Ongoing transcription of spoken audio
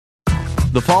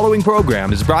The following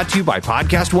program is brought to you by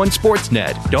Podcast One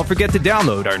Sportsnet. Don't forget to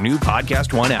download our new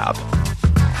Podcast One app.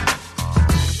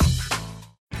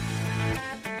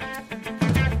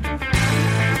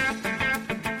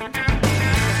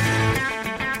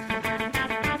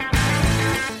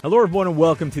 Hello, everyone, and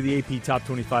welcome to the AP Top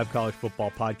 25 College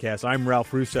Football Podcast. I'm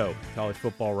Ralph Russo, college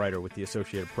football writer with the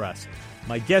Associated Press.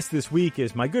 My guest this week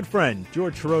is my good friend,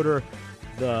 George Schroeder,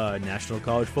 the national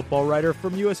college football writer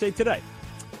from USA Today.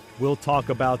 We'll talk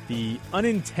about the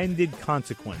unintended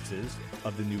consequences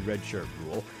of the new redshirt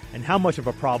rule and how much of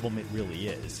a problem it really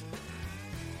is.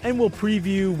 And we'll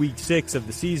preview Week 6 of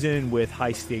the season with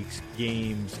high-stakes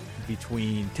games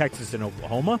between Texas and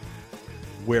Oklahoma,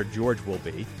 where George will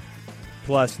be,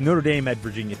 plus Notre Dame at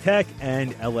Virginia Tech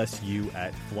and LSU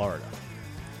at Florida.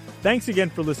 Thanks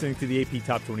again for listening to the AP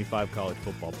Top 25 College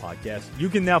Football Podcast. You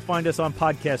can now find us on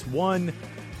Podcast One.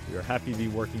 We are happy to be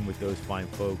working with those fine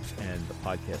folks, and the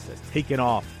podcast has taken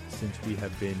off since we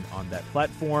have been on that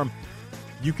platform.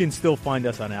 You can still find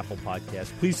us on Apple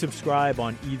Podcasts. Please subscribe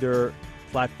on either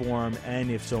platform,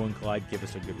 and if so inclined, give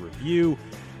us a good review.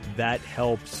 That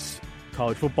helps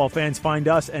college football fans find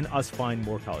us and us find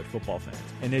more college football fans.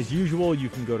 And as usual, you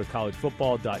can go to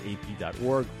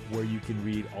collegefootball.ap.org where you can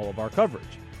read all of our coverage.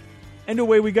 And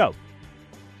away we go.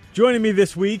 Joining me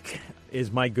this week is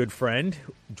my good friend,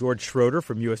 George Schroeder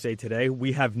from USA Today.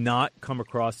 We have not come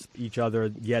across each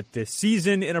other yet this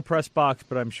season in a press box,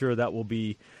 but I'm sure that will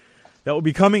be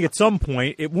coming at some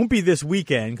point. It won't be this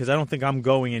weekend because I don't think I'm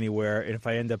going anywhere. And if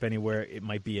I end up anywhere, it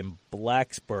might be in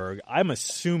Blacksburg. I'm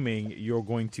assuming you're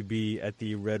going to be at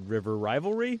the Red River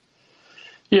Rivalry.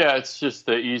 Yeah, it's just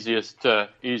the easiest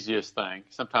thing.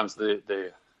 Sometimes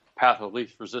the path of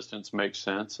least resistance makes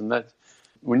sense, and that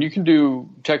when you can do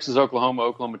Texas, Oklahoma,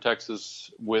 Oklahoma, Texas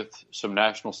with some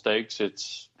national stakes,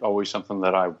 it's always something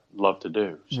that I love to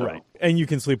do. So. Right, and you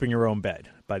can sleep in your own bed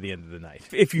by the end of the night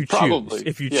if you choose. Probably,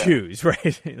 if you choose,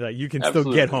 right? Like you can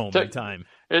still get home in time.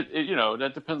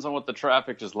 That depends on what the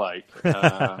traffic is like.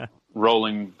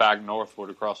 Rolling back northward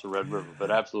across the Red River,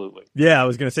 but absolutely. Yeah, I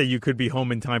was going to say you could be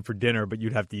home in time for dinner, but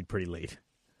you'd have to eat pretty late.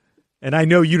 And I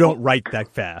know you don't write that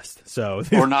fast, so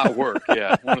or not work.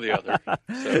 Yeah, one or the other.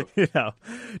 So.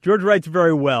 George writes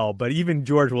very well, but even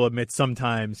George will admit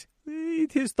sometimes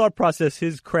his thought process,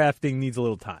 his crafting needs a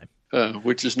little time.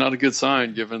 Which is not a good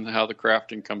sign, given how the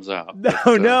crafting comes out.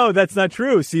 No, that's not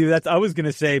true. See, that's I was going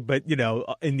to say, but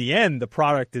in the end, the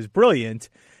product is brilliant.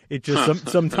 It just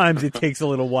sometimes it takes a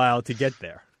little while to get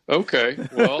there. Okay,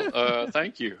 well,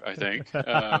 thank you. I think.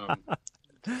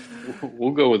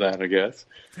 We'll go with that, I guess.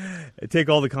 Take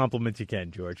all the compliments you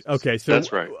can, George. Okay, so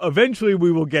that's right. Eventually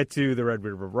we will get to the Red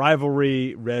River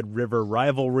Rivalry, the Red River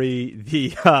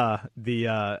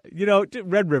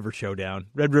Showdown,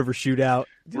 Red River Shootout.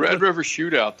 Red River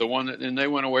Shootout, the one and they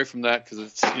went away from that because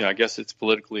it's, I guess it's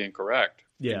politically incorrect.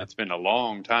 Yeah. And it's been a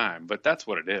long time, but that's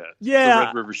what it is. Yeah. The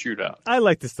Red River Shootout. I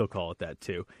like to still call it that,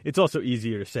 too. It's also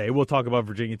easier to say. We'll talk about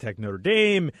Virginia Tech, Notre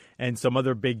Dame, and some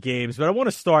other big games. But I want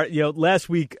to start, last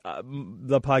week, this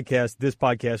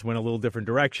podcast went a little different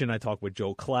direction. I talked with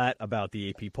Joe Klatt about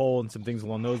the AP poll and some things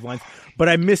along those lines. But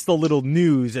I missed a little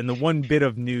news, and the one bit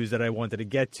of news that I wanted to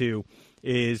get to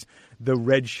is the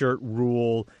redshirt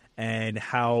rule and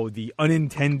how the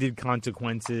unintended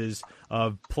consequences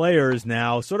of players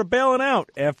now sort of bailing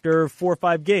out after 4 or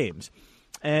 5 games.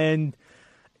 And,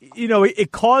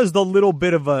 it caused a little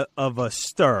bit of a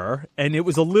stir, and it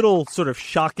was a little sort of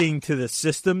shocking to the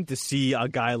system to see a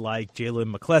guy like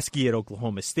Jalen McCleskey at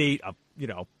Oklahoma State, a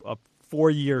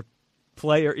 4-year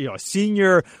player, a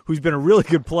senior who's been a really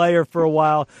good player for a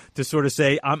while, to sort of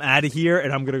say, I'm out of here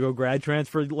and I'm going to go grad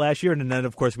transfer last year. And then,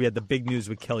 of course, we had the big news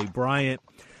with Kelly Bryant.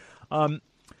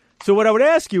 So what I would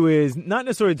ask you is not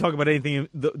necessarily talk about anything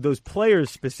those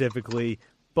players specifically,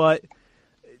 but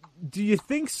do you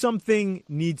think something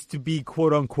needs to be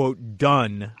quote unquote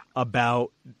done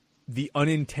about the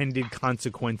unintended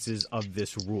consequences of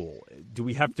this rule? Do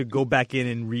we have to go back in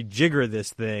and rejigger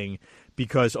this thing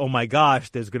because, oh my gosh,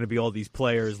 there's going to be all these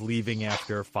players leaving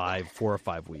after 4 or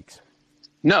 5 weeks?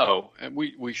 No, and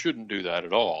we shouldn't do that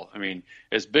at all. I mean,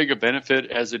 as big a benefit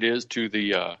as it is to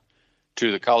the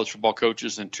college football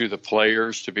coaches and to the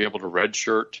players to be able to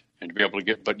redshirt and to be able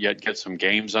to get some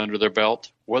games under their belt,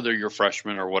 whether you're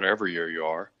freshmen or whatever year you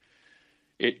are.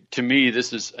 To me,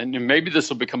 this is, and maybe this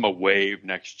will become a wave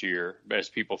next year as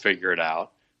people figure it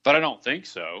out, but I don't think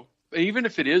so. Even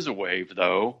if it is a wave,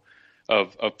 though,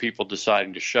 of people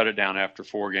deciding to shut it down after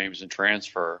 4 games and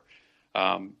transfer,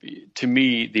 to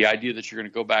me, the idea that you're going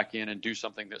to go back in and do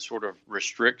something that sort of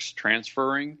restricts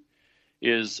transferring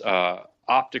is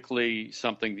optically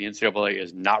something the NCAA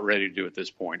is not ready to do at this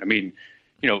point. I mean,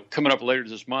 coming up later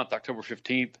this month, October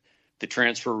 15th, the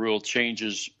transfer rule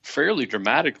changes fairly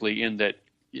dramatically in that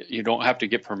you don't have to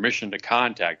get permission to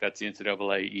contact. That's the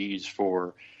NCAA's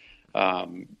for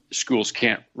schools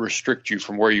can't restrict you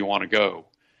from where you want to go.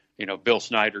 Bill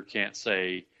Snyder can't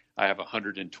say, I have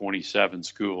 127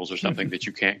 schools or something that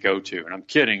you can't go to. And I'm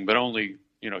kidding, but only,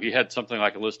 he had something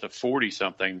like a list of 40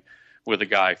 something with a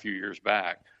guy a few years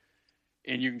back.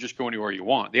 And you can just go anywhere you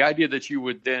want. The idea that you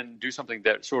would then do something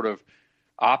that sort of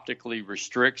optically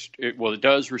restricts it, it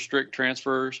does restrict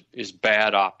transfers, is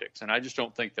bad optics. And I just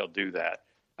don't think they'll do that.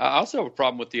 I also have a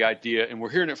problem with the idea, and we're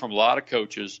hearing it from a lot of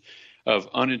coaches, of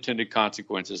unintended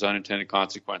consequences.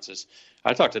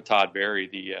 I talked to Todd Berry,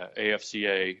 the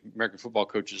AFCA, American Football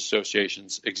Coaches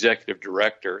Association's executive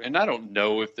director, and I don't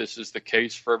know if this is the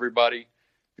case for everybody,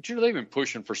 but they've been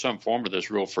pushing for some form of this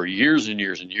rule for years and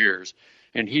years and years.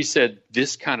 And he said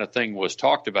this kind of thing was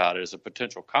talked about as a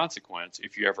potential consequence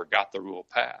if you ever got the rule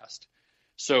passed.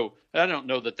 So I don't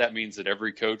know that means that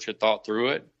every coach had thought through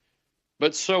it,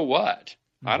 but so what?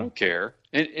 Mm-hmm. I don't care.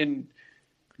 And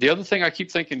the other thing I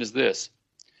keep thinking is this.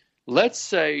 Let's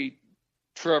say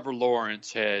Trevor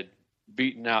Lawrence had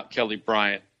beaten out Kelly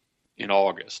Bryant in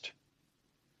August.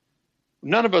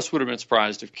 None of us would have been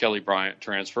surprised if Kelly Bryant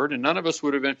transferred, and none of us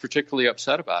would have been particularly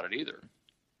upset about it either.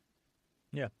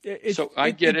 Yeah. So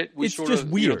I get it. It's just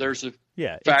weird. There's a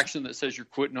faction that says you're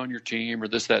quitting on your team or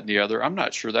this, that, and the other. I'm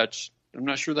not sure that's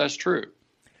true.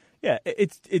 Yeah,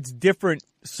 it's different.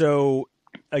 So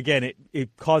again,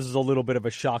 it causes a little bit of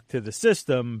a shock to the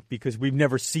system because we've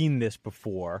never seen this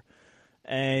before.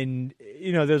 And,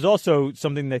 there's also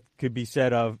something that could be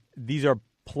said of these are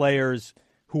players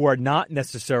who are not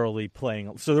necessarily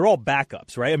playing. So they're all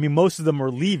backups, right? I mean, most of them are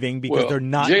leaving because they're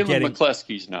not getting. Jalen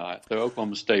McCleskey's not, the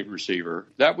Oklahoma State receiver.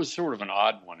 That was sort of an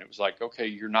odd one. It was like, okay,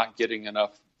 you're not getting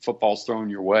enough footballs thrown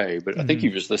your way. But I think he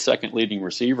was the second leading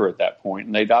receiver at that point,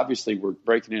 and they'd obviously were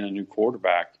breaking in a new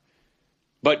quarterback.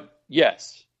 But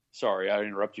yes, sorry, I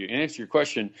interrupt you. And answer your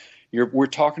question, we're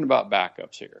talking about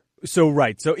backups here. So,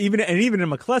 right. So even in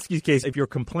McCleskey's case, if your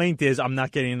complaint is I'm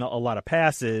not getting a lot of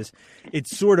passes, it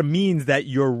sort of means that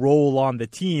your role on the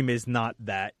team is not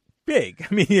that big.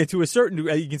 I mean, to a certain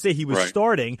degree, you can say he was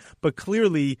starting, but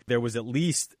clearly there was at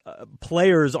least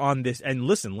players on this. And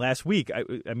listen, last week,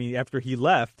 I mean, after he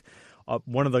left,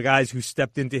 one of the guys who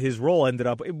stepped into his role ended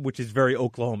up, which is very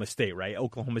Oklahoma State, right?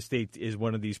 Oklahoma State is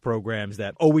one of these programs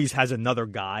that always has another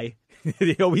guy.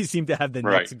 They always seem to have the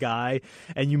next guy,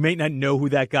 and you may not know who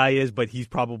that guy is, but he's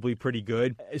probably pretty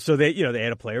good. So they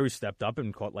had a player who stepped up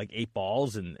and caught like 8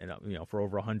 balls and for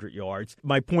over 100 yards.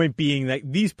 My point being that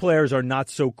these players are not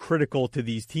so critical to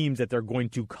these teams that they're going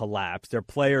to collapse. They're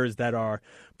players that are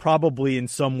probably in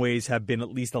some ways have been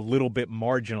at least a little bit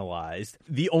marginalized.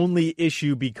 The only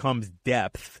issue becomes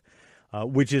depth.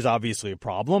 Which is obviously a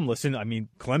problem. Listen, I mean,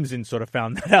 Clemson sort of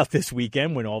found that out this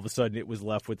weekend when all of a sudden it was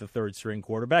left with the third-string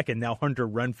quarterback, and now Hunter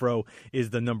Renfrow is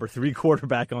the number 3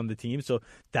 quarterback on the team, so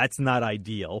that's not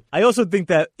ideal. I also think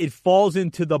that it falls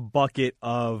into the bucket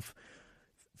of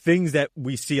things that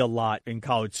we see a lot in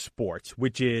college sports,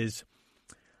 which is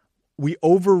we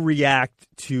overreact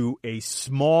to a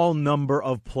small number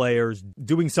of players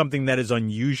doing something that is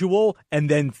unusual and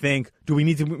then think, do we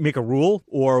need to make a rule?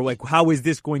 Or like, how is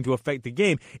this going to affect the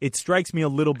game? It strikes me a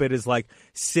little bit as like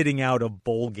sitting out of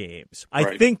bowl games.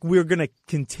 I think we're going to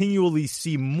continually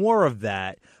see more of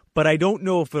that, but I don't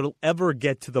know if it'll ever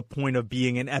get to the point of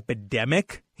being an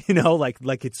epidemic,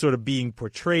 like it's sort of being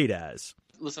portrayed as.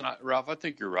 Listen, Ralph, I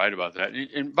think you're right about that.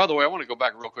 And by the way, I want to go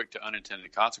back real quick to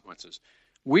unintended consequences.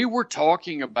 We were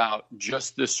talking about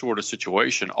just this sort of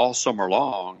situation all summer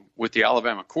long with the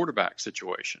Alabama quarterback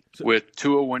situation, with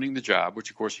Tua winning the job,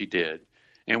 which of course he did,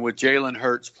 and with Jalen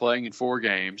Hurts playing in 4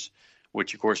 games,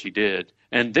 which of course he did.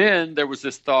 And then there was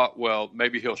this thought, well,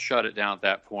 maybe he'll shut it down at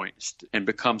that point and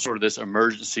become sort of this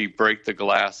emergency break the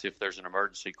glass if there's an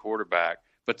emergency quarterback,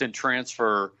 but then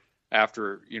transfer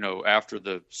after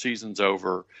the season's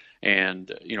over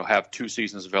and, have 2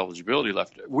 seasons of eligibility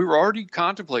left. We were already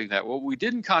contemplating that. What we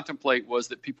didn't contemplate was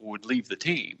that people would leave the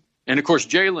team. And, of course,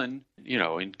 Jalen,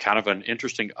 in kind of an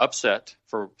interesting upset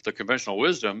for the conventional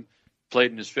wisdom,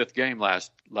 played in his 5th game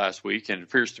last week and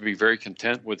appears to be very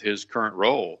content with his current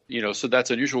role. So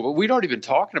that's unusual. But we'd already been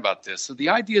talking about this. So the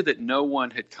idea that no one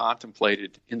had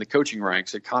contemplated in the coaching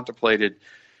ranks,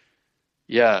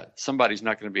 somebody's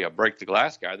not going to be a break the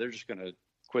glass guy. They're just going to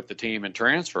quit the team and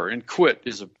transfer. And quit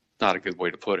is not a good way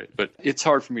to put it, but it's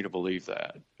hard for me to believe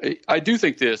that. I do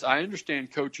think this. I understand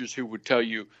coaches who would tell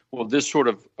you, well, this sort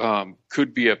of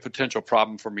could be a potential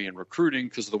problem for me in recruiting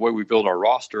because of the way we build our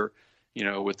roster,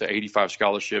 with the 85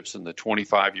 scholarships and the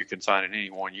 25 you can sign in any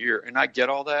one year. And I get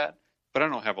all that. but I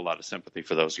don't have a lot of sympathy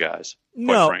for those guys, quite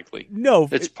No, frankly. no.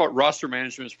 It's roster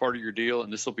management is part of your deal,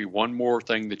 and this will be one more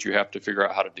thing that you have to figure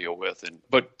out how to deal with.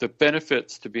 But the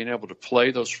benefits to being able to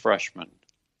play those freshmen,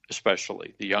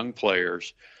 especially the young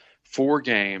players, 4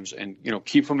 games and,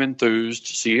 keep them enthused,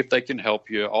 see if they can help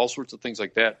you, all sorts of things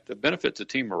like that. The benefit to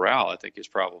team morale, I think, is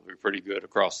probably pretty good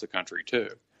across the country, too.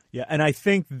 Yeah, and I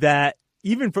think that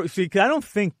even I don't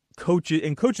think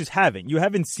coaches haven't. You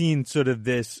haven't seen sort of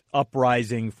this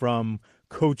uprising from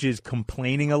coaches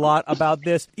complaining a lot about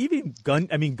this. Even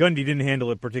Gundy didn't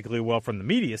handle it particularly well from the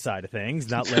media side of things,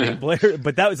 not letting Blair,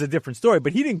 but that was a different story.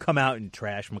 But he didn't come out and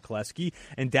trash McCleskey,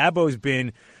 and Dabo's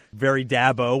been very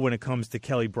Dabo when it comes to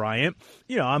Kelly Bryant.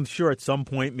 I'm sure at some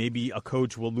point maybe a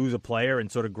coach will lose a player and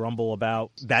sort of grumble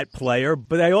about that player.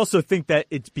 But I also think that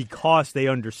it's because they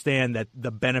understand that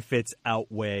the benefits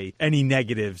outweigh any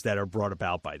negatives that are brought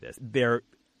about by this. Their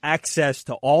access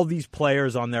to all these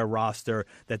players on their roster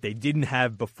that they didn't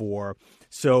have before.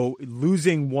 So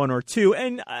losing 1 or 2,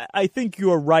 and I think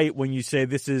you're right when you say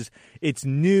it's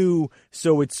new,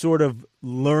 so it's sort of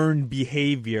learned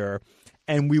behavior.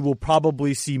 And we will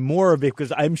probably see more of it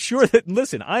because I'm sure that,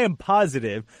 listen, I am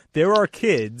positive there are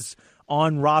kids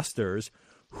on rosters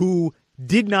who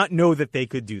did not know that they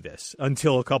could do this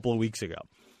until a couple of weeks ago,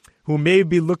 who may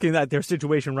be looking at their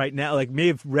situation right now, like may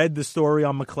have read the story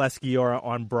on McCleskey or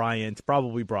on Bryant,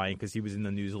 probably Bryant because he was in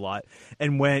the news a lot,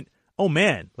 and went, oh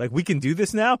man, like we can do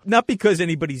this now? Not because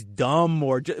anybody's dumb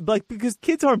or because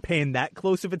kids aren't paying that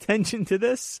close of attention to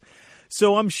this.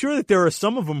 So I'm sure that there are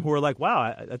some of them who are like,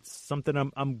 wow, that's something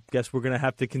I'm guess we're going to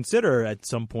have to consider at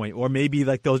some point. Or maybe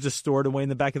like they'll just store it away in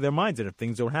the back of their minds and if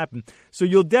things don't happen. So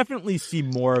you'll definitely see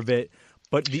more of it.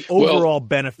 But the overall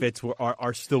benefits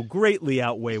are still greatly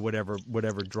outweigh whatever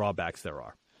drawbacks there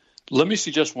are. Let me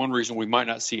suggest one reason we might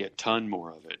not see a ton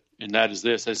more of it, and that is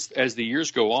this. As the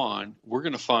years go on, we're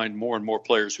going to find more and more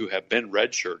players who have been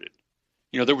redshirted.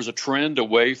 There was a trend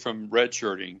away from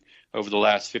redshirting over the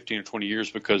last 15 or 20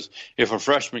 years because if a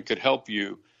freshman could help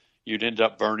you, you'd end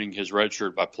up burning his red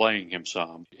shirt by playing him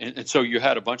some. And so you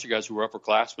had a bunch of guys who were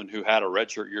upperclassmen who had a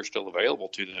red shirt year still available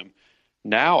to them.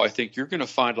 Now I think you're going to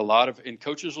find a lot of – and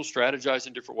coaches will strategize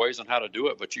in different ways on how to do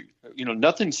it. But,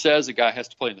 nothing says a guy has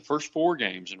to play in the first 4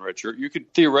 games in red shirt. You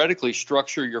could theoretically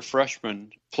structure your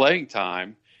freshman playing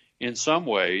time in some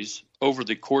ways over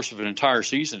the course of an entire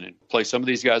season and play some of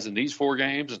these guys in these 4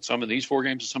 games and some in these 4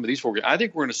 games and some of these 4 games. I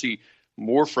think we're going to see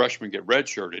more freshmen get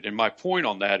redshirted. And my point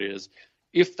on that is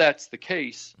if that's the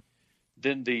case,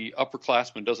 then the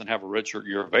upperclassman doesn't have a redshirt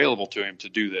year available to him to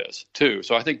do this too.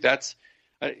 So I think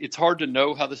it's hard to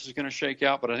know how this is going to shake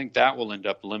out, but I think that will end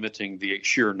up limiting the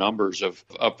sheer numbers of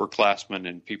upperclassmen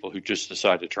and people who just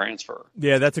decide to transfer.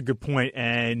 Yeah, that's a good point.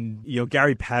 And,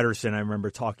 Gary Patterson, I remember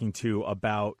talking to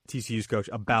about TCU's coach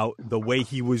about the way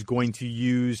he was going to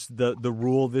use the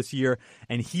rule this year.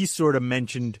 And he sort of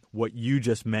mentioned what you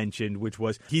just mentioned, which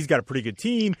was he's got a pretty good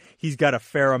team. He's got a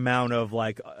fair amount of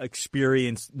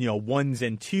experience, 1s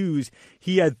and 2s.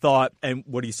 He had thought, and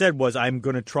what he said was, I'm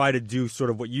going to try to do sort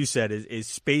of what you said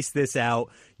is space this out,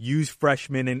 use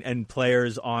freshmen and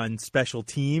players on special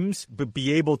teams, but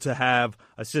be able to have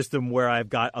a system where I've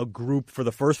got a group for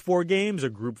the first 4 games, a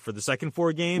group for the second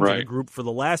 4 games, right, and a group for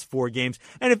the last 4 games.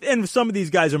 And if some of these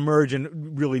guys emerge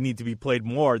and really need to be played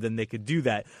more, then they could do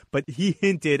that. But he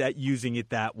hinted at using it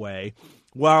that way.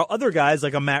 While other guys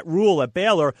like a Matt Rule at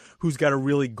Baylor, who's got a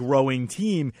really growing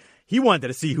team, he wanted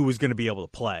to see who was going to be able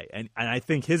to play. And I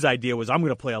think his idea was, I'm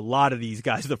going to play a lot of these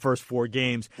guys the first 4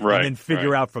 games and then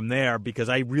figure out from there because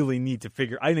I really need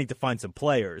to find some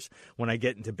players when I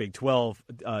get into Big 12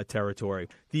 territory.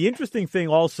 The interesting thing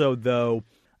also, though,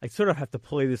 I sort of have to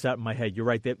play this out in my head. You're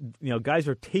right that guys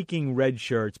are taking red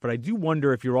shirts, but I do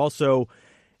wonder if you're also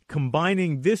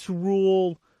combining this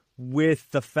rule with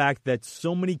the fact that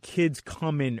so many kids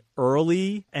come in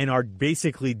early and are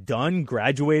basically done,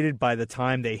 graduated by the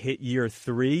time they hit year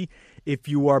 3, if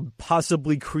you are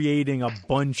possibly creating a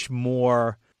bunch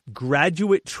more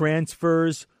graduate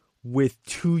transfers with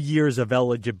 2 years of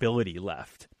eligibility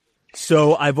left.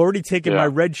 So I've already taken my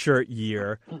redshirt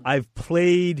year. I've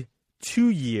played 2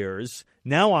 years.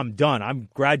 Now I'm done. I'm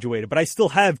graduated, but I still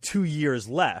have 2 years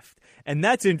left. And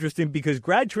that's interesting because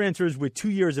grad transfers with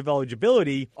 2 years of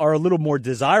eligibility are a little more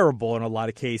desirable in a lot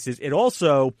of cases. It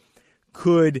also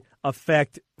could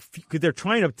affect – because they're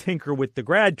trying to tinker with the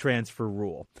grad transfer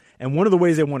rule. And one of the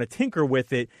ways they want to tinker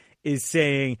with it is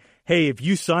saying, hey, if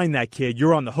you sign that kid,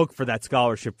 you're on the hook for that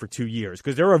scholarship for 2 years.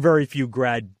 Because there are very few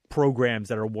grad programs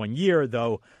that are 1 year,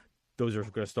 though those are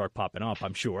going to start popping up,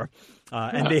 I'm sure.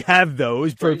 And they have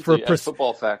those for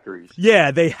football factories.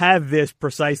 Yeah, they have this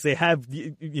precise. They have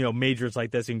majors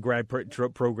like this and grad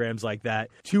programs like that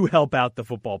to help out the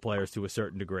football players to a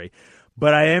certain degree.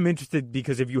 But I am interested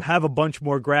because if you have a bunch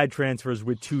more grad transfers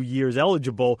with 2 years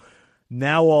eligible,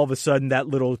 now all of a sudden that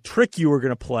little trick you were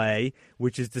going to play,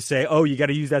 which is to say, oh, you got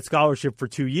to use that scholarship for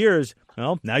 2 years.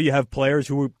 Well, now you have players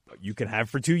who you can have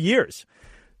for 2 years.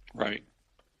 Right.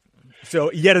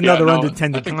 So yet another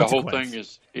unintended consequence. I think the whole thing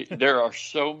is there are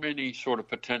so many sort of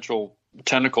potential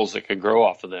tentacles that could grow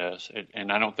off of this,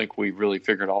 and I don't think we've really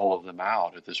figured all of them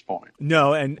out at this point.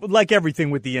 No, and like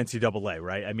everything with the NCAA,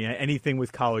 right? I mean, anything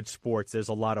with college sports, there's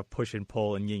a lot of push and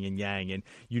pull and yin and yang, and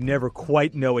you never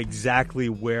quite know exactly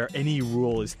where any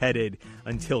rule is headed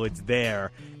until it's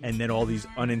there, and then all these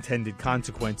unintended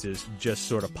consequences just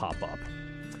sort of pop up.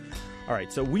 All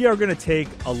right, so we are going to take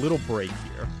a little break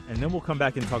here, and then we'll come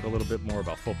back and talk a little bit more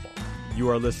about football. You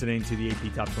are listening to the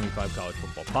AP Top 25 College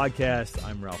Football Podcast.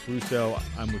 I'm Ralph Russo.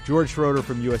 I'm with George Schroeder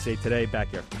from USA Today.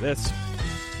 Back after this.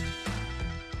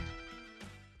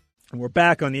 And we're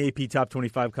back on the AP Top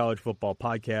 25 College Football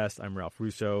Podcast. I'm Ralph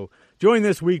Russo, joined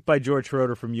this week by George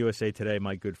Schroeder from USA Today,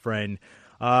 my good friend.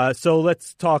 So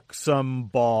let's talk some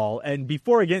ball. And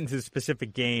before I get into the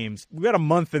specific games, we've got a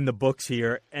month in the books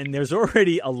here, and there's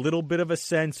already a little bit of a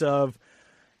sense of,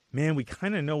 man, we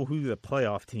kind of know who the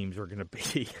playoff teams are going to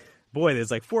be. Boy,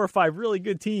 there's like 4 or 5 really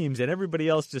good teams, and everybody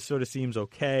else just sort of seems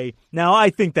okay. Now, I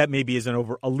think that maybe is a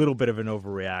little bit of an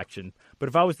overreaction. But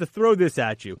if I was to throw this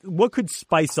at you, what could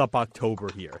spice up October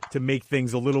here to make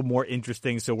things a little more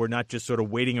interesting so we're not just sort of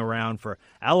waiting around for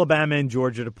Alabama and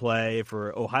Georgia to play,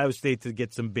 for Ohio State to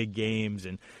get some big games,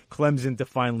 and Clemson to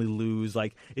finally lose?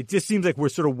 Like, it just seems like we're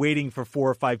sort of waiting for 4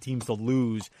 or 5 teams to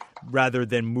lose rather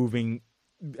than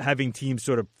having teams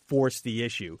sort of force the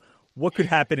issue. What could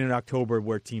happen in October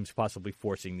where teams possibly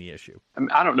forcing the issue? I mean,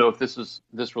 I don't know if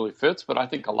this really fits, but I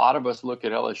think a lot of us look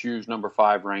at LSU's number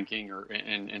 5 ranking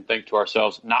and think to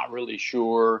ourselves, not really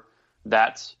sure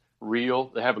that's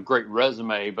real. They have a great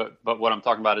resume, but what I'm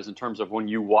talking about is in terms of when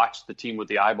you watch the team with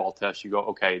the eyeball test, you go,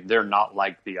 okay, they're not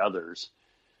like the others.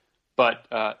 But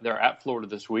they're at Florida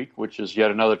this week, which is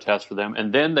yet another test for them.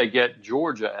 And then they get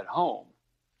Georgia at home.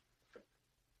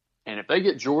 And if they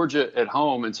get Georgia at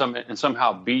home and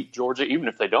somehow beat Georgia, even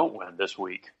if they don't win this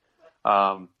week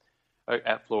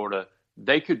at Florida,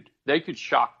 they could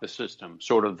shock the system,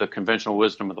 sort of the conventional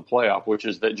wisdom of the playoff, which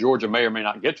is that Georgia may or may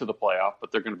not get to the playoff,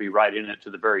 but they're going to be right in it to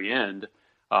the very end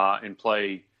and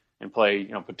play.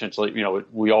 Potentially,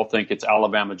 we all think it's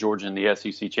Alabama, Georgia in the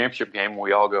SEC championship game.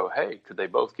 We all go, hey, could they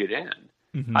both get in?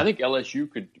 Mm-hmm. I think LSU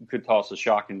could toss a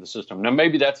shock into the system. Now,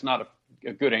 maybe that's not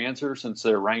a good answer since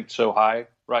they're ranked so high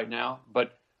right now.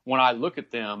 But when I look at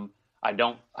them, I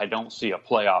don't see a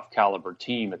playoff caliber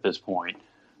team at this point.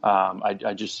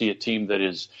 I just see a team that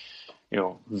is,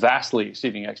 vastly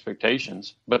exceeding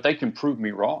expectations. But they can prove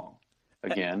me wrong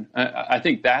again. I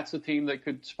think that's a team that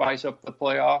could spice up the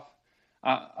playoff.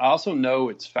 I also know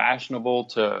it's fashionable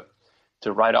to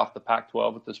write off the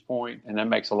Pac-12 at this point, and that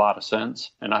makes a lot of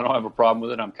sense. And I don't have a problem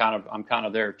with it. I'm kind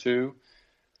of there too.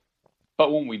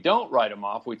 But when we don't write them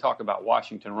off, we talk about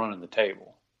Washington running the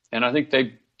table. And I think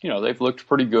they've looked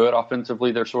pretty good.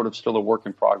 Offensively, they're sort of still a work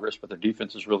in progress, but their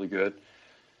defense is really good.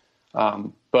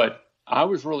 But I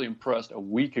was really impressed a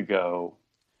week ago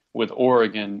with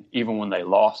Oregon, even when they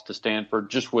lost to Stanford,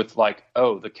 just with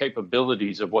the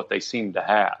capabilities of what they seem to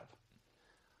have.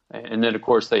 And then, of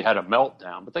course, they had a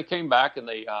meltdown. But they came back and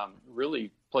they really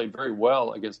played very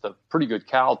well against a pretty good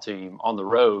Cal team on the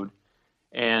road.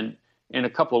 And in a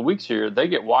couple of weeks here, they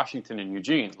get Washington and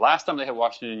Eugene. Last time they had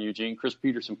Washington and Eugene, Chris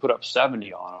Peterson put up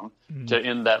 70 on them to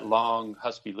end that long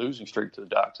Husky losing streak to the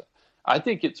Ducks. I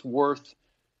think it's worth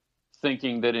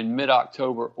thinking that in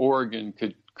mid-October, Oregon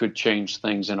could change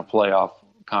things in a playoff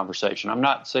conversation. I'm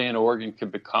not saying Oregon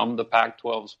could become the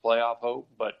Pac-12's playoff hope,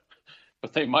 but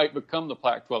they might become the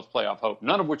Pac-12's playoff hope,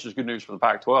 none of which is good news for the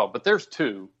Pac-12. But there's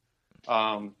 2.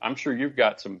 I'm sure you've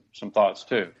got some thoughts,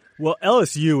 too. Well,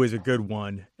 LSU is a good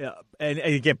one. And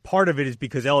again, part of it is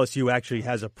because LSU actually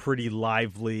has a pretty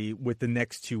lively, with the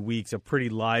next 2 weeks, a pretty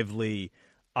lively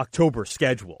October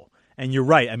schedule. And you're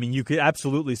right. I mean, you could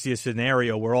absolutely see a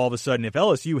scenario where all of a sudden, if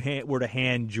LSU were to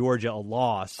hand Georgia a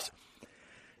loss,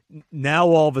 now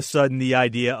all of a sudden the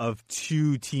idea of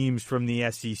 2 teams from the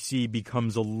SEC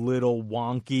becomes a little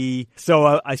wonky.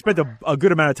 So I spent a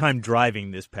good amount of time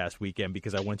driving this past weekend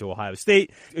because I went to Ohio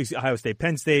State,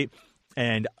 Penn State.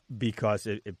 And because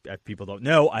if people don't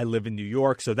know, I live in New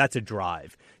York, so that's a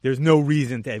drive. There's no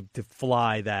reason to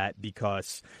fly that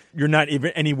because you're not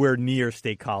even anywhere near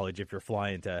State College if you're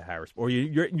flying to Harrisburg. Or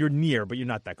you're near, but you're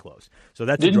not that close. So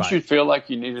that's a drive. Didn't you feel like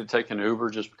you needed to take an Uber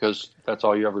just because that's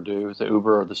all you ever do, the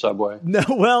Uber or the subway? No,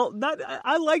 well,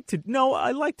 I like to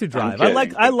drive.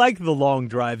 I like the long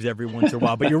drives every once in a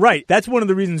while. But you're right. That's one of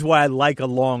the reasons why I like a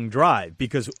long drive,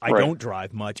 because I don't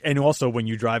drive much. And also when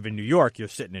you drive in New York, you're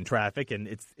sitting in traffic. And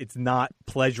it's not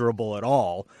pleasurable at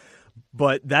all.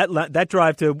 But that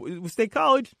drive to State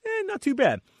College, not too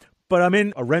bad. But I'm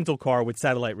in a rental car with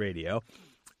satellite radio,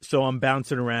 so I'm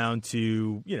bouncing around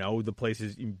to, the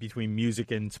places between music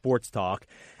and sports talk.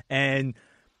 And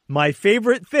my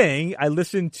favorite thing, I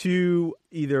listened to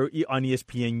either on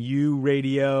ESPNU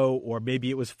radio or maybe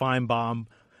it was Feinbaum,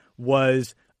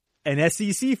 was an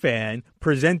SEC fan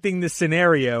presenting the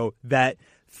scenario that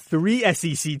 3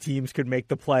 SEC teams could make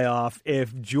the playoff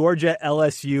if Georgia,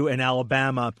 LSU, and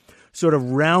Alabama sort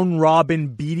of round robin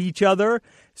beat each other.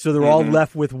 So they're all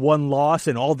left with one loss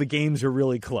and all the games are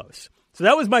really close. So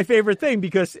that was my favorite thing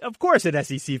because, of course, an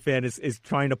SEC fan is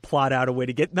trying to plot out a way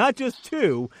to get not just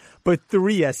 2, but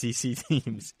 3 SEC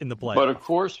teams in the playoff. But, of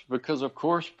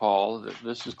course, Paul,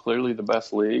 this is clearly the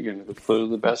best league and it's clearly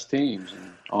the best teams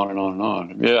and on and on and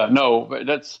on. Yeah, no, but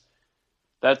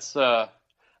that's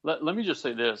let me just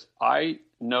say this. I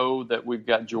know that we've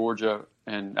got Georgia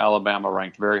and Alabama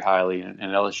ranked very highly and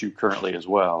LSU currently as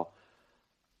well.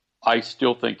 I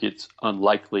still think it's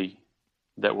unlikely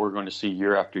that we're going to see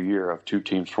year after year of 2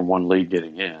 teams from one league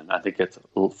getting in. I think it's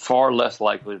far less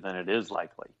likely than it is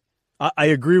likely. I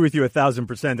agree with you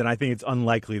 1,000%, and I think it's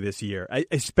unlikely this year,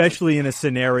 especially in a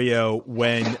scenario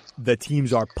when the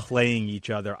teams are playing each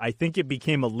other. I think it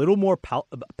became a little more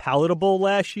palatable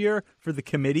last year for the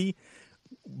committee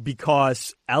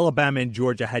because Alabama and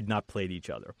Georgia had not played each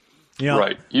other.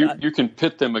 Right. You can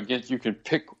pit them against, you can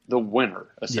pick the winner,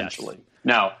 essentially. Yes.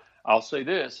 Now, I'll say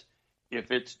this.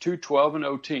 If it's 2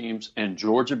 12-0 teams and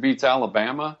Georgia beats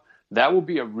Alabama, that will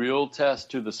be a real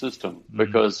test to the system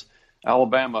because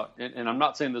Alabama, and I'm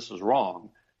not saying this is wrong,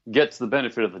 gets the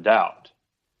benefit of the doubt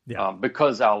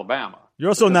because Alabama. You're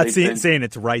also not saying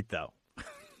it's right, though.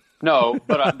 No,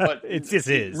 but it just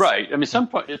is. Right. I mean,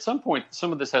 at some point,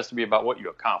 some of this has to be about what you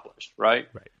accomplished, right?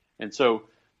 Right. And so,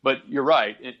 but you're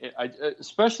right,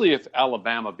 especially if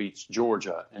Alabama beats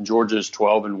Georgia, and Georgia's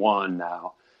 12-1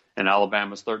 now, and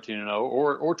Alabama's 13-0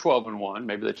 or 12-1.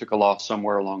 Maybe they took a loss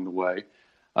somewhere along the way.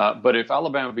 But if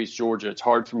Alabama beats Georgia, it's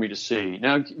hard for me to see.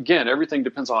 Now, again, everything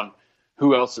depends on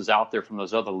who else is out there from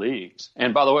those other leagues.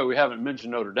 And by the way, we haven't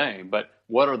mentioned Notre Dame, but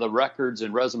what are the records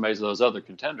and resumes of those other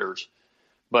contenders?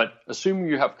 But assuming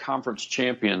you have conference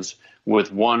champions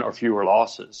with 1 or fewer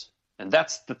losses, and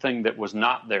that's the thing that was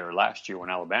not there last year when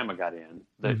Alabama got in.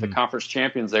 The conference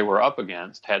champions they were up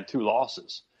against had 2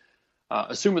 losses.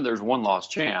 Assuming there's 1-loss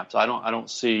champs, I don't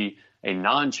see a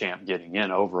non-champ getting in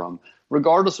over them,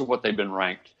 regardless of what they've been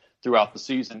ranked throughout the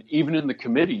season, even in the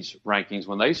committee's rankings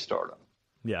when they start them.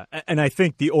 Yeah, and I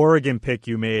think the Oregon pick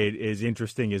you made is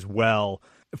interesting as well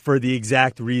for the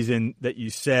exact reason that you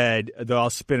said, though I'll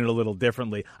spin it a little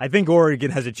differently. I think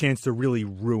Oregon has a chance to really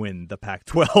ruin the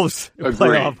Pac-12's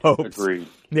playoff hopes. Agreed.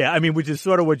 Yeah, I mean, which is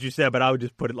sort of what you said, but I would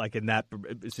just put it like in that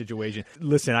situation.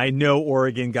 Listen, I know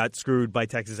Oregon got screwed by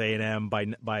Texas A&M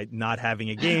by not having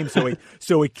a game,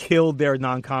 so it killed their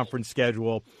non-conference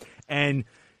schedule, and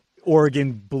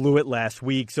Oregon blew it last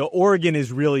week. So Oregon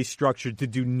is really structured to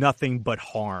do nothing but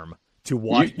harm to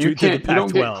watch. You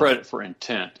don't get credit for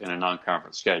intent in a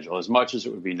non-conference schedule as much as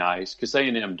it would be nice because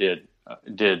A&M did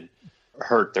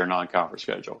hurt their non-conference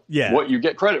schedule. Yeah. What you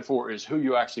get credit for is who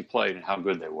you actually played and how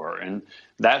good they were, and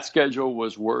that schedule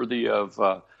was worthy of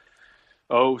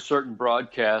certain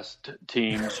broadcast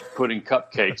teams putting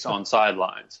cupcakes on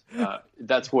sidelines.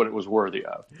 That's what it was worthy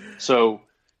of. So,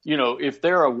 if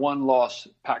they're a 1-loss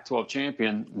Pac-12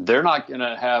 champion, they're not going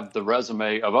to have the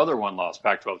resume of other 1-loss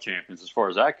Pac-12 champions as far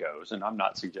as that goes. And I'm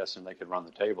not suggesting they could run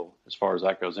the table as far as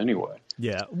that goes anyway.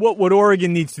 Yeah. What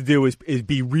Oregon needs to do is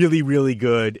be really, really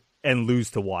good and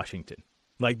lose to Washington.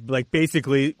 Like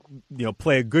basically,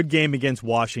 play a good game against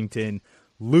Washington,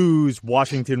 lose,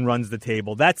 Washington runs the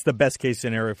table. That's the best case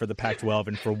scenario for the Pac-12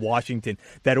 and for Washington.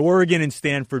 That Oregon and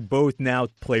Stanford both now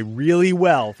play really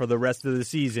well for the rest of the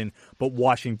season, but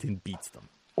Washington beats them.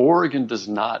 Oregon does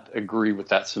not agree with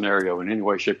that scenario in any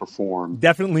way, shape, or form.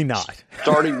 Definitely not.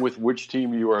 Starting with which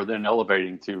team you are then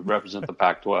elevating to represent the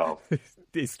Pac-12.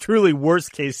 It's truly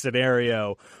worst case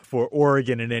scenario for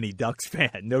Oregon and any Ducks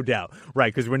fan, no doubt.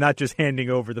 Right, because we're not just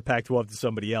handing over the Pac-12 to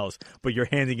somebody else, but you're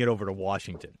handing it over to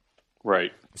Washington.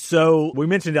 Right. So we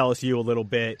mentioned LSU a little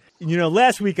bit.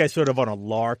 Last week I sort of on a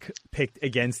lark picked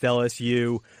against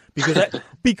LSU because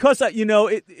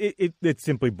it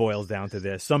simply boils down to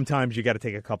this. Sometimes you got to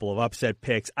take a couple of upset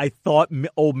picks. I thought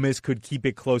Ole Miss could keep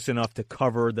it close enough to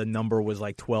cover. The number was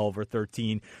like 12 or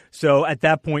 13. So at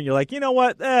that point you're like, you know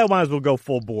what? Might as well go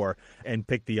full bore and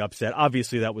pick the upset.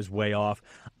 Obviously that was way off.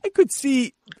 I could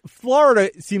see Florida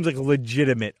seems like a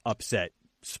legitimate upset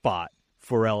spot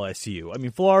for LSU. I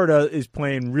mean, Florida is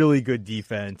playing really good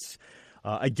defense,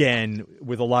 again,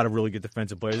 with a lot of really good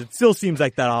defensive players. It still seems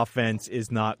like that offense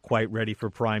is not quite ready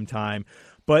for prime time,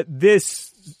 but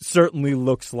this certainly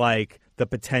looks like the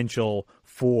potential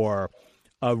for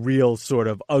a real sort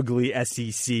of ugly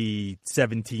SEC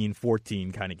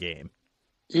 17-14 kind of game.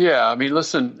 Yeah, I mean,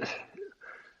 listen,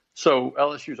 so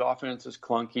LSU's offense is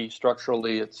clunky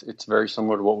structurally. It's very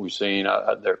similar to what we've seen.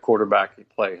 Their quarterback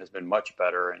play has been much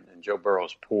better, and Joe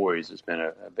Burrow's poise has been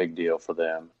a big deal for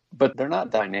them. But they're not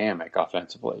dynamic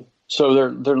offensively.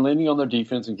 So they're leaning on their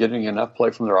defense and getting enough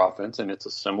play from their offense, and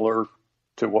it's similar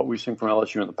to what we've seen from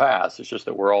LSU in the past. It's just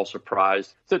that we're all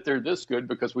surprised that they're this good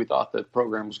because we thought the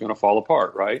program was going to fall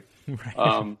apart, right?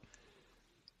 Right.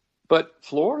 But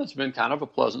Florida's been kind of a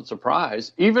pleasant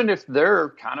surprise, even if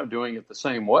they're kind of doing it the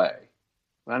same way.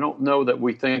 I don't know that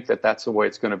we think that that's the way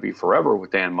it's going to be forever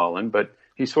with Dan Mullen, but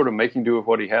he's sort of making do with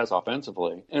what he has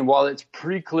offensively. And while it's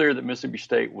pretty clear that Mississippi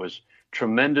State was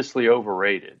tremendously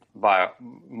overrated by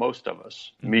most of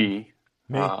us, me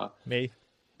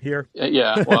here.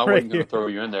 Yeah, well, I wasn't going to throw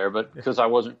you in there, but because I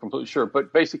wasn't completely sure.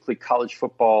 But basically, college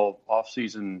football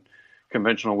offseason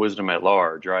conventional wisdom at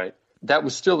large, right? That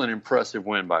was still an impressive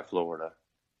win by Florida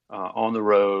on the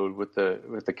road with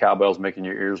the cowbells making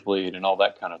your ears bleed and all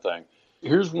that kind of thing.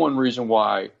 Here's one reason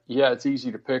why. Yeah, it's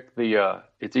easy to pick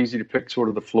sort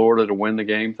of the Florida to win the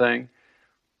game thing,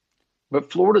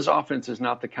 but Florida's offense is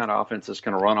not the kind of offense that's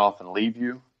going to run off and leave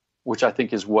you, which I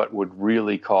think is what would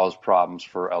really cause problems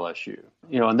for LSU.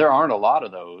 And there aren't a lot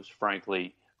of those,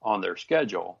 frankly, on their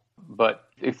schedule. But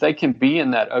if they can be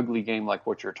in that ugly game like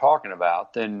what you're talking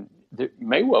about, then it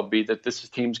may well be that this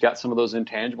team's got some of those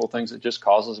intangible things that just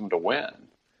causes them to win.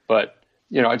 But,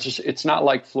 it's not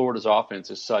like Florida's offense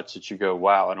is such that you go,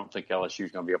 wow, I don't think LSU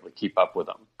is going to be able to keep up with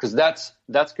them. Because that's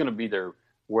going to be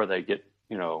where they get,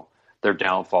 their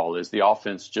downfall is the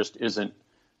offense just isn't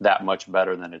that much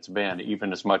better than it's been,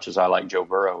 even as much as I like Joe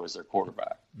Burrow as their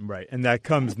quarterback. Right, and that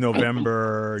comes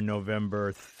November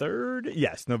 3rd?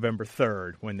 Yes, November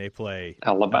 3rd when they play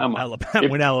Alabama.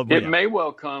 It may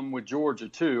well come with Georgia,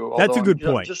 too. That's a good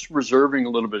point. I'm just reserving a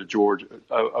little bit of Georgia.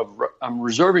 I'm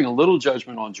reserving a little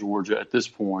judgment on Georgia at this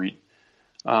point.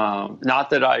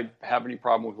 Not that I have any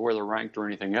problem with where they're ranked or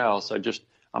anything else.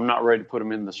 I'm not ready to put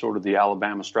them in the sort of the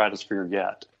Alabama stratosphere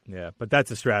yet. Yeah, but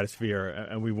that's a stratosphere,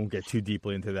 and we won't get too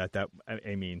deeply into that.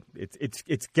 I mean,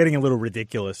 it's getting a little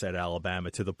ridiculous at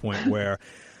Alabama to the point where,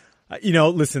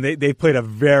 listen, they played a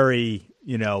very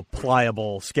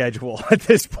pliable schedule at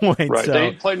this point. Right, so. They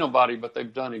ain't played nobody, but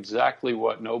they've done exactly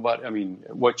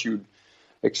what you'd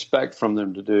expect from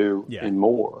them to do and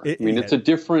more. It's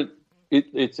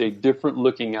a different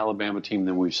looking Alabama team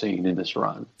than we've seen in this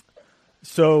run.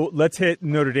 So let's hit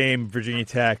Notre Dame, Virginia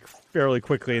Tech fairly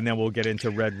quickly, and then we'll get into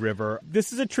Red River.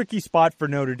 This is a tricky spot for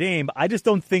Notre Dame. I just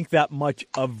don't think that much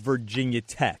of Virginia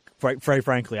Tech, very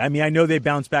frankly. I mean, I know they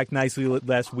bounced back nicely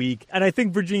last week, and I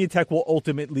think Virginia Tech will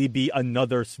ultimately be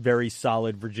another very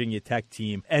solid Virginia Tech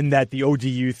team, and that the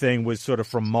ODU thing was sort of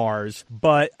from Mars.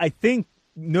 But I think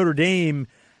Notre Dame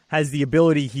has the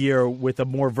ability here with a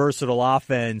more versatile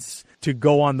offense to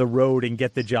go on the road and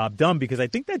get the job done, because I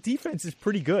think that defense is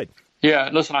pretty good.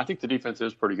 Yeah, listen, I think the defense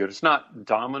is pretty good. It's not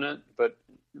dominant, but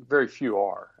very few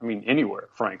are. I mean, anywhere,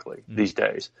 frankly, these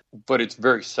days. But it's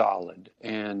very solid,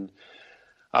 and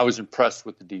I was impressed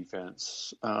with the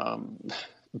defense.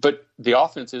 But the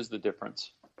offense is the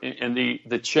difference. And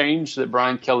the change that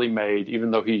Brian Kelly made, even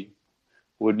though he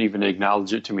wouldn't even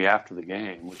acknowledge it to me after the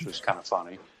game, which was kind of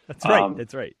funny. That's right.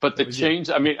 That's right. But the change,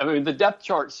 I mean, the depth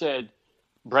chart said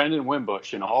Brandon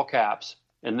Wimbush in all caps,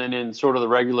 and then in sort of the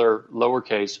regular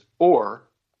lowercase, or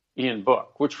Ian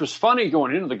Book, which was funny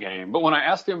going into the game. But when I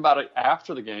asked him about it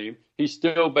after the game, he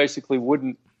still basically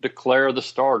wouldn't declare the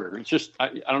starter. It's just, I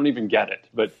don't even get it.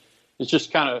 But it's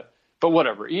just kind of, but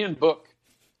whatever. Ian Book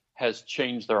has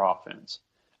changed their offense.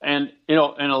 And, to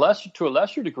a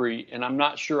lesser degree, and I'm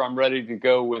not sure I'm ready to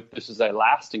go with this is a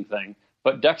lasting thing,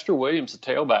 but Dexter Williams, the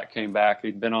tailback, came back.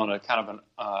 He'd been on a kind of an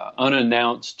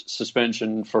unannounced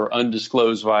suspension for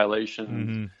undisclosed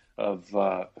violation of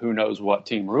who knows what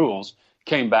team rules.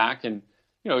 Came back and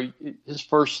his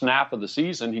first snap of the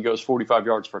season, he goes 45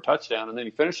 yards for a touchdown, and then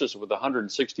he finishes with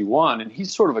 161, and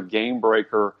he's sort of a game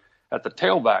breaker at the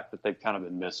tailback that they've kind of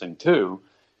been missing too.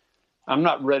 I'm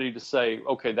not ready to say,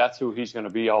 okay, that's who he's going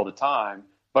to be all the time,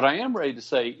 but I am ready to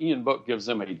say Ian Book gives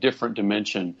them a different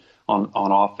dimension on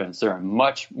offense. They're a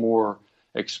much more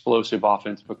explosive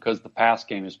offense because the pass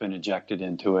game has been injected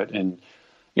into it. And,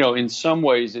 in some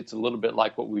ways it's a little bit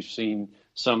like what we've seen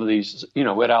some of these,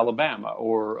 at Alabama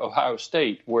or Ohio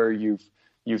State, where you've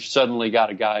suddenly got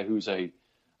a guy who's a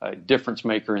difference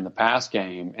maker in the pass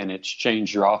game, and it's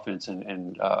changed your offense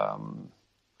and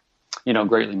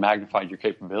greatly magnified your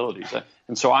capabilities.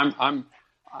 And so I'm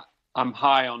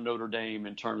high on Notre Dame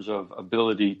in terms of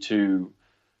ability to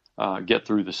get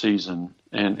through the season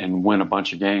and win a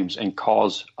bunch of games and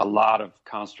cause a lot of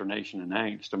consternation and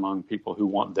angst among people who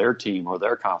want their team or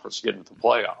their conference to get into the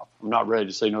playoff. I'm not ready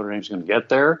to say Notre Dame's going to get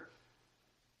there,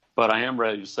 but I am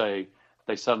ready to say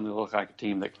they suddenly look like a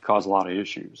team that could cause a lot of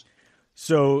issues.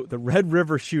 So the Red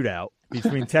River shootout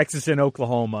between Texas and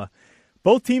Oklahoma,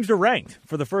 both teams are ranked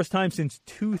for the first time since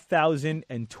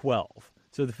 2012.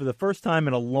 So for the first time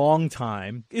in a long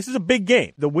time, this is a big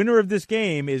game. The winner of this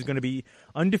game is going to be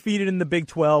undefeated in the Big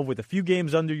 12 with a few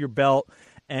games under your belt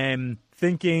and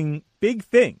thinking big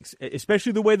things,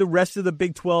 especially the way the rest of the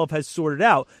Big 12 has sorted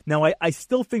out. Now, I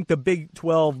still think the Big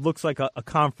 12 looks like a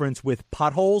conference with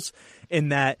potholes in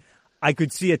that I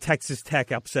could see a Texas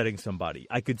Tech upsetting somebody.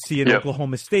 I could see an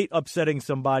Oklahoma State upsetting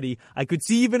somebody. I could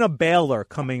see even a Baylor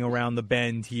coming around the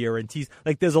bend here and tease.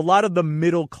 Like, there's a lot of the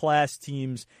middle-class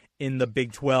teams in the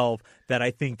Big 12 that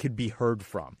I think could be heard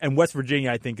from. And West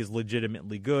Virginia, I think, is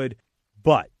legitimately good.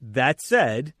 But that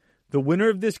said, the winner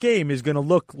of this game is going to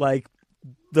look like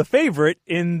the favorite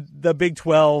in the Big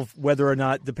 12, whether or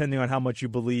not, depending on how much you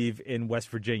believe in West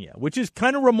Virginia, which is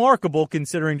kind of remarkable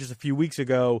considering just a few weeks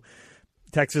ago,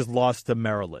 Texas lost to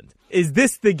Maryland. Is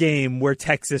this the game where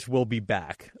Texas will be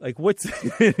back? Like, what's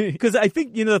 – because I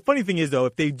think, the funny thing is, though,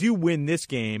 if they do win this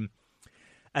game,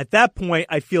 at that point,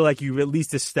 I feel like you've at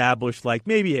least established, like,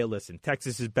 maybe, hey, listen,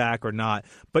 Texas is back or not.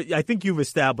 But I think you've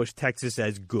established Texas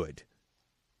as good.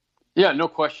 Yeah, no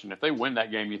question. If they win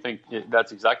that game, you think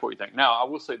that's exactly what you think. Now, I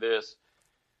will say this.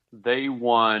 They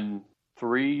won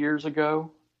 3 years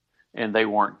ago, and they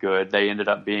weren't good. They ended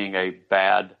up being a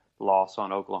bad loss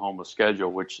on Oklahoma's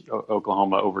schedule, which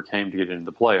Oklahoma overcame to get into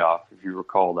the playoff, if you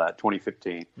recall that,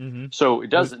 2015. Mm-hmm. So it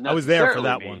doesn't necessarily I was there for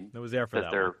that one. I was there for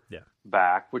that they're one. Yeah.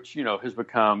 Back, which, has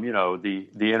become, the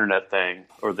internet thing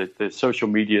or the social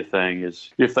media thing is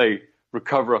if they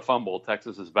recover a fumble,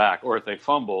 Texas is back. Or if they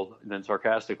fumble, then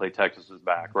sarcastically, Texas is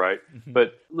back, right? Mm-hmm.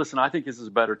 But listen, I think this is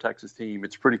a better Texas team.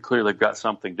 It's pretty clear they've got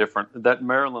something different. That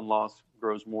Maryland loss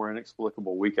grows more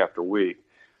inexplicable week after week.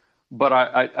 But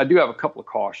I do have a couple of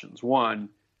cautions. One,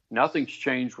 nothing's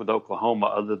changed with Oklahoma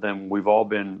other than we've all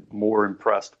been more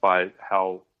impressed by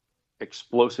how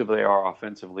explosive they are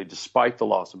offensively, despite the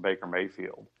loss of Baker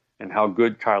Mayfield, and how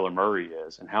good Kyler Murray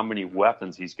is and how many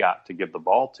weapons he's got to give the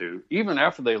ball to, even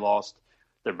after they lost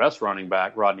their best running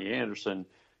back, Rodney Anderson,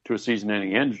 to a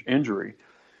season-ending injury.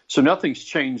 So nothing's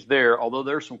changed there, although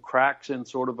there's some cracks in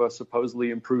sort of a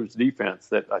supposedly improved defense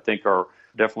that I think are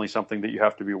definitely something that you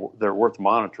have to be, they're worth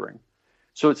monitoring.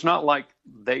 So it's not like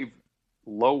they've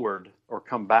lowered or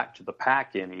come back to the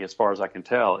pack any, as far as I can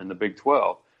tell, in the Big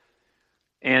 12.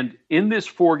 And in this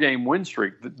 4-game win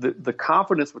streak, the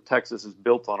confidence with Texas is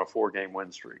built on a 4-game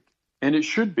win streak. And it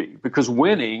should be, because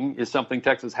winning is something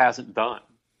Texas hasn't done.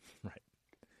 Right.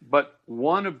 But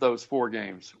one of those 4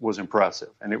 games was impressive,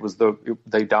 and it was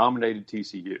they dominated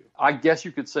TCU. I guess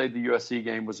you could say the USC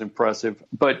game was impressive,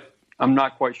 but I'm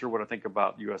not quite sure what I think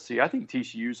about USC. I think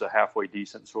TCU's a halfway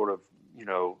decent sort of,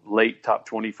 late top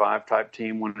 25 type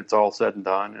team when it's all said and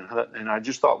done. And I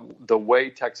just thought the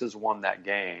way Texas won that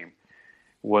game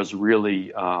was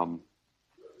really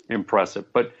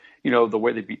impressive. But, the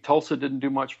way they beat Tulsa didn't do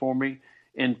much for me.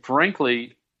 And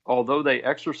frankly, although they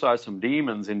exercised some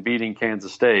demons in beating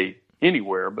Kansas State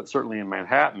anywhere, but certainly in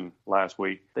Manhattan last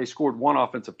week, they scored 1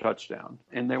 offensive touchdown.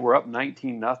 And they were up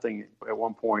 19-0 at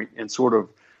one point and sort of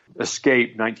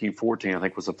escaped 19-14, I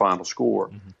think was the final score.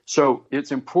 Mm-hmm. So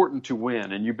it's important to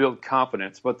win and you build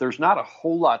confidence, but there's not a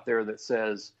whole lot there that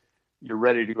says you're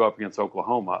ready to go up against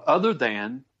Oklahoma, other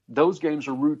than those games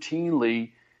are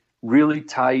routinely really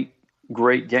tight,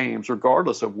 great games,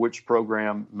 regardless of which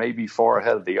program may be far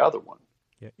ahead of the other one.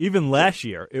 Yeah. Even last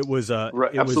year, it was a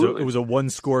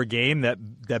 1-score game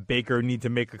that Baker needed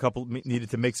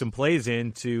to make some plays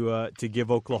in to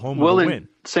give Oklahoma the win.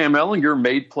 Sam Ehlinger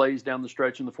made plays down the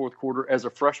stretch in the fourth quarter as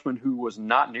a freshman who was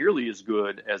not nearly as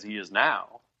good as he is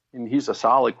now, and he's a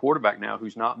solid quarterback now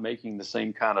who's not making the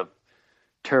same kind of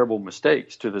terrible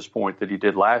mistakes to this point that he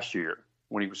did last year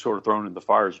when he was sort of thrown in the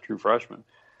fire as a true freshman.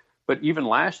 But even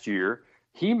last year,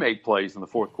 he made plays in the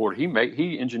fourth quarter.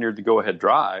 He engineered the go-ahead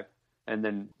drive, and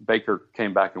then Baker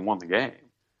came back and won the game.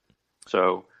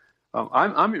 So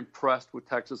I'm impressed with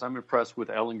Texas. I'm impressed with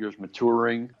Ehlinger's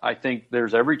maturing. I think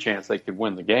there's every chance they could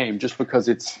win the game just because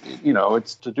it's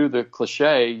to do the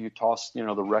cliche, you toss, the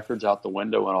records out the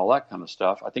window and all that kind of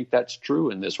stuff. I think that's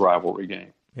true in this rivalry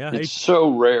game. Yeah, it's so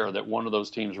rare that one of those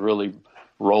teams really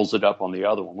rolls it up on the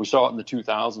other one. We saw it in the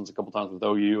 2000s a couple times with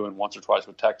OU and once or twice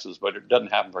with Texas, but it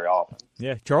doesn't happen very often.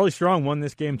 Yeah, Charlie Strong won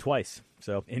this game twice.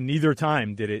 So, in neither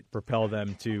time did it propel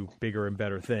them to bigger and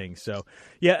better things. So,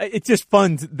 yeah, it's just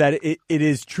fun that it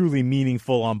is truly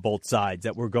meaningful on both sides,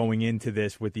 that we're going into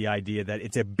this with the idea that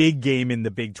it's a big game in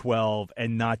the Big 12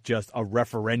 and not just a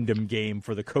referendum game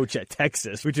for the coach at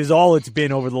Texas, which is all it's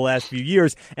been over the last few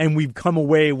years. And we've come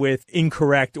away with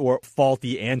incorrect or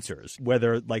faulty answers,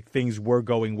 whether things were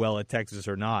going well at Texas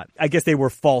or not. I guess they were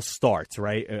false starts,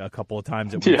 right? A couple of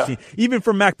times that we've seen. Even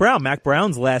from Mack Brown. Mack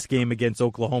Brown's last game against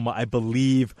Oklahoma, I believe,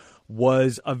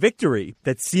 was a victory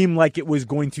that seemed like it was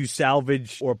going to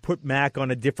salvage or put Mack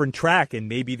on a different track, and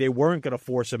maybe they weren't going to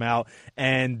force him out.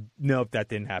 And no, that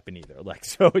didn't happen either.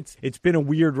 So it's been a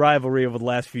weird rivalry over the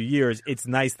last few years. It's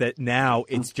nice that now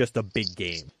it's just a big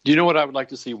game. Do you know what I would like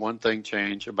to see? One thing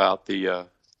change about the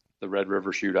Red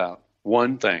River Shootout.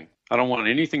 One thing. I don't want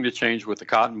anything to change with the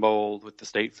Cotton Bowl, with the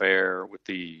State Fair, with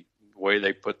the way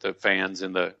they put the fans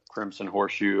in the Crimson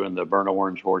Horseshoe and the burnt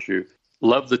orange horseshoe.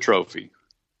 Love the trophy,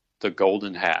 the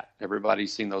golden hat.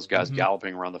 Everybody's seen those guys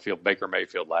galloping around the field. Baker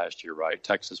Mayfield last year, right?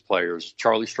 Texas players.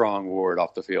 Charlie Strong wore it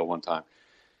off the field one time.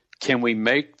 Can we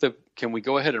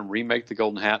go ahead and remake the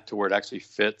golden hat to where it actually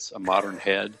fits a modern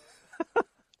head?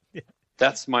 Yeah.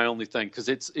 That's my only thing, because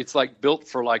it's like built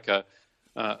for like a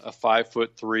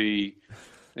 5'3",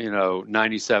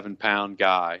 97-pound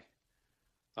guy.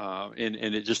 And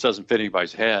it just doesn't fit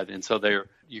anybody's head. And so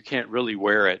you can't really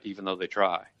wear it even though they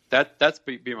try. That's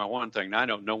be my one thing. Now, I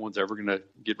know no one's ever going to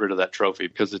get rid of that trophy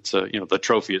because it's the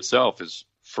trophy itself is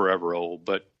forever old,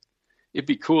 but it'd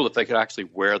be cool if they could actually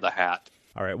wear the hat.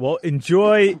 All right. Well,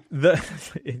 enjoy the.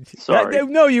 Sorry.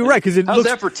 No, you're right. Because how's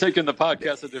that for taking the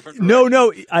podcast a different direction?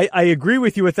 No. I agree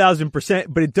with you 1,000%.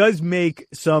 But it does make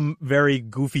some very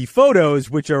goofy photos,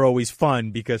 which are always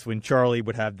fun because when Charlie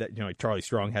would have that, Charlie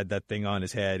Strong had that thing on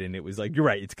his head, and it was like, you're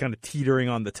right, it's kind of teetering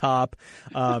on the top.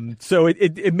 So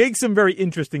it makes some very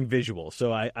interesting visuals.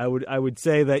 So I would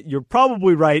say that you're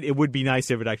probably right. It would be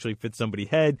nice if it actually fits somebody's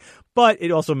head, but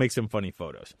it also makes some funny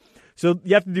photos. So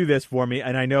you have to do this for me,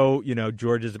 and I know,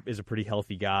 George is a pretty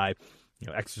healthy guy,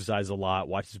 exercises a lot,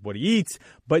 watches what he eats,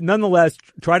 but nonetheless,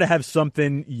 try to have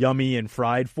something yummy and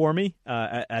fried for me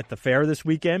at the fair this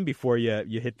weekend before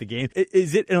you hit the game.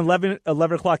 Is it an 11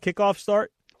 o'clock kickoff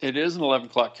start? It is an 11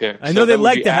 o'clock kick. I know they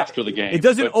like to after the game.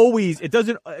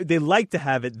 They like to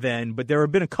have it then, but there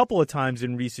have been a couple of times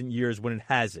in recent years when it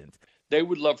hasn't. They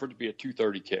would love for it to be a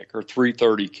 2:30 kick or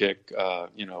 3:30 kick,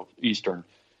 Eastern.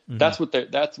 Mm-hmm. That's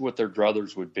what their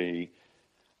druthers would be.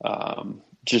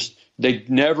 Just they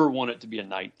never want it to be a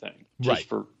night thing, just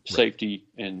for safety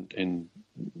and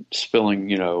spilling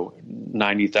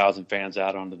 90,000 fans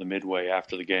out onto the midway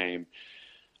after the game.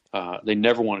 They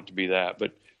never want it to be that,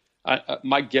 but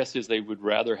my guess is they would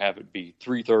rather have it be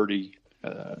 3:30,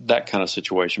 that kind of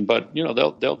situation. But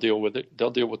they'll deal with it.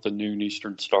 They'll deal with the noon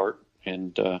Eastern start,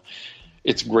 and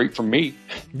it's great for me.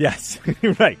 Yes,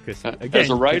 right. Because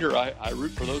as a writer, I root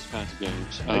for those kinds of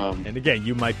games. And again,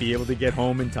 you might be able to get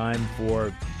home in time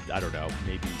for, I don't know,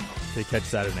 maybe to catch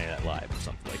Saturday Night Live or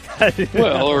something like that.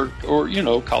 Well,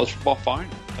 or college football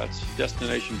final. That's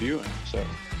destination viewing. So,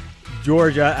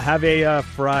 George, have a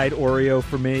fried Oreo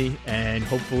for me, and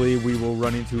hopefully we will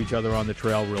run into each other on the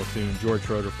trail real soon. George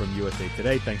Schroeder from USA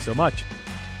Today. Thanks so much.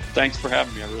 Thanks for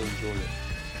having me. I really enjoyed it.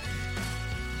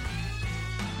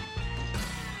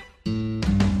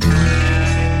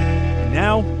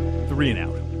 Now, 3 and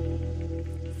out.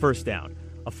 First down.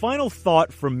 A final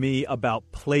thought from me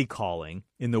about play calling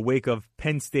in the wake of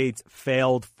Penn State's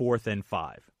failed 4th and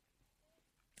 5.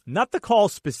 Not the call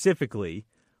specifically,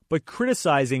 but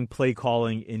criticizing play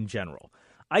calling in general.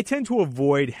 I tend to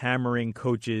avoid hammering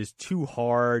coaches too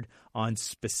hard on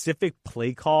specific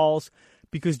play calls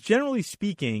because generally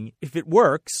speaking, if it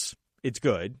works, it's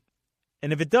good,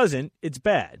 and if it doesn't, it's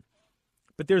bad.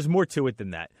 But there's more to it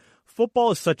than that.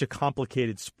 Football is such a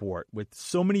complicated sport with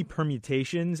so many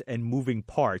permutations and moving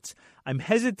parts. I'm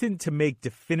hesitant to make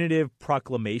definitive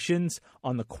proclamations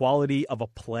on the quality of a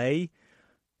play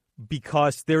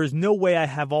because there is no way I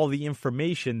have all the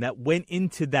information that went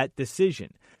into that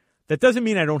decision. That doesn't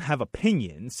mean I don't have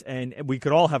opinions, and we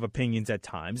could all have opinions at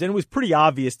times. And it was pretty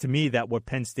obvious to me that what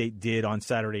Penn State did on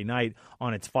Saturday night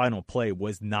on its final play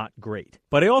was not great.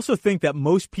 But I also think that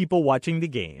most people watching the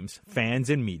games, fans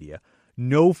and media,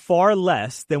 know far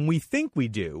less than we think we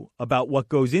do about what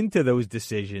goes into those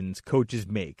decisions coaches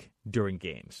make during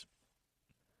games.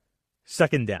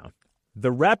 Second down.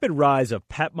 The rapid rise of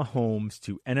Pat Mahomes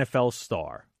to NFL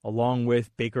star, along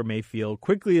with Baker Mayfield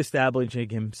quickly establishing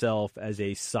himself as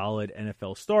a solid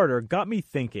NFL starter, got me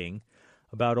thinking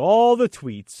about all the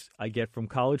tweets I get from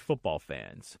college football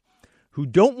fans who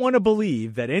don't want to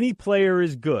believe that any player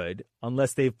is good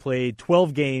unless they've played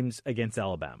 12 games against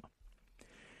Alabama.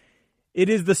 It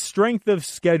is the strength of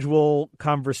schedule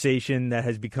conversation that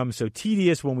has become so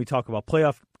tedious when we talk about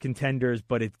playoff contenders,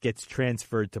 but it gets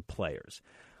transferred to players.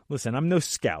 Listen, I'm no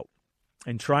scout,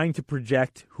 and trying to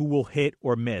project who will hit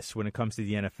or miss when it comes to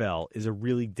the NFL is a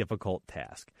really difficult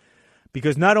task.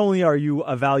 Because not only are you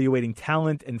evaluating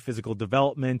talent and physical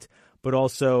development, but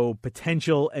also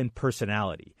potential and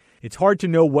personality. It's hard to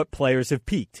know what players have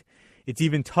peaked. It's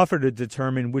even tougher to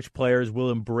determine which players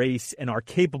will embrace and are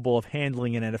capable of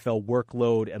handling an NFL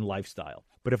workload and lifestyle.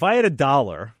 But if I had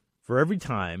 $1 for every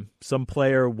time some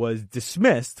player was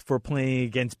dismissed for playing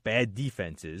against bad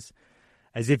defenses,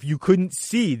 as if you couldn't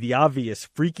see the obvious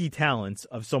freaky talents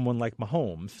of someone like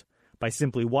Mahomes by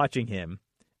simply watching him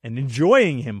and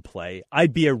enjoying him play,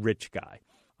 I'd be a rich guy.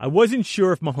 I wasn't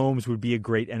sure if Mahomes would be a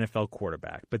great NFL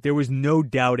quarterback, but there was no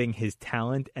doubting his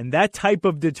talent, and that type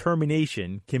of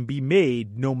determination can be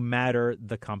made no matter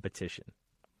the competition.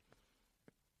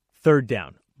 Third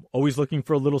down. Always looking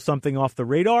for a little something off the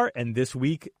radar, and this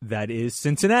week that is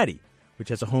Cincinnati, which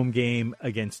has a home game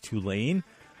against Tulane.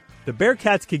 The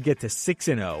Bearcats could get to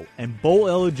 6-0 and bowl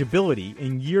eligibility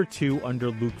in year 2 under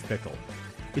Luke Fickell.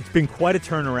 It's been quite a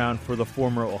turnaround for the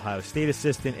former Ohio State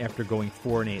assistant after going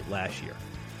 4-8 last year.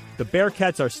 The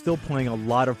Bearcats are still playing a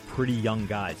lot of pretty young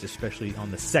guys, especially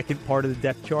on the second part of the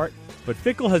depth chart, but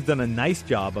Fickell has done a nice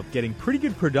job of getting pretty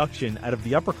good production out of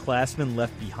the upperclassmen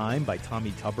left behind by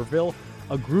Tommy Tuberville,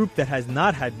 a group that has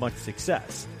not had much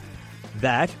success.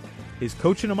 That is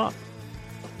coaching them up.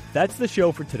 That's the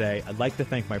show for today. I'd like to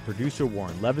thank my producer,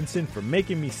 Warren Levinson, for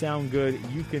making me sound good.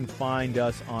 You can find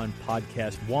us on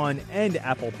Podcast One and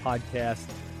Apple Podcasts.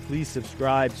 Please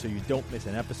subscribe so you don't miss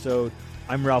an episode.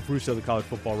 I'm Ralph Russo, the college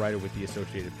football writer with the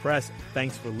Associated Press.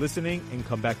 Thanks for listening, and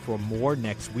come back for more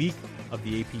next week of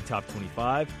the AP Top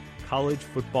 25 College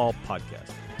Football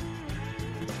Podcast.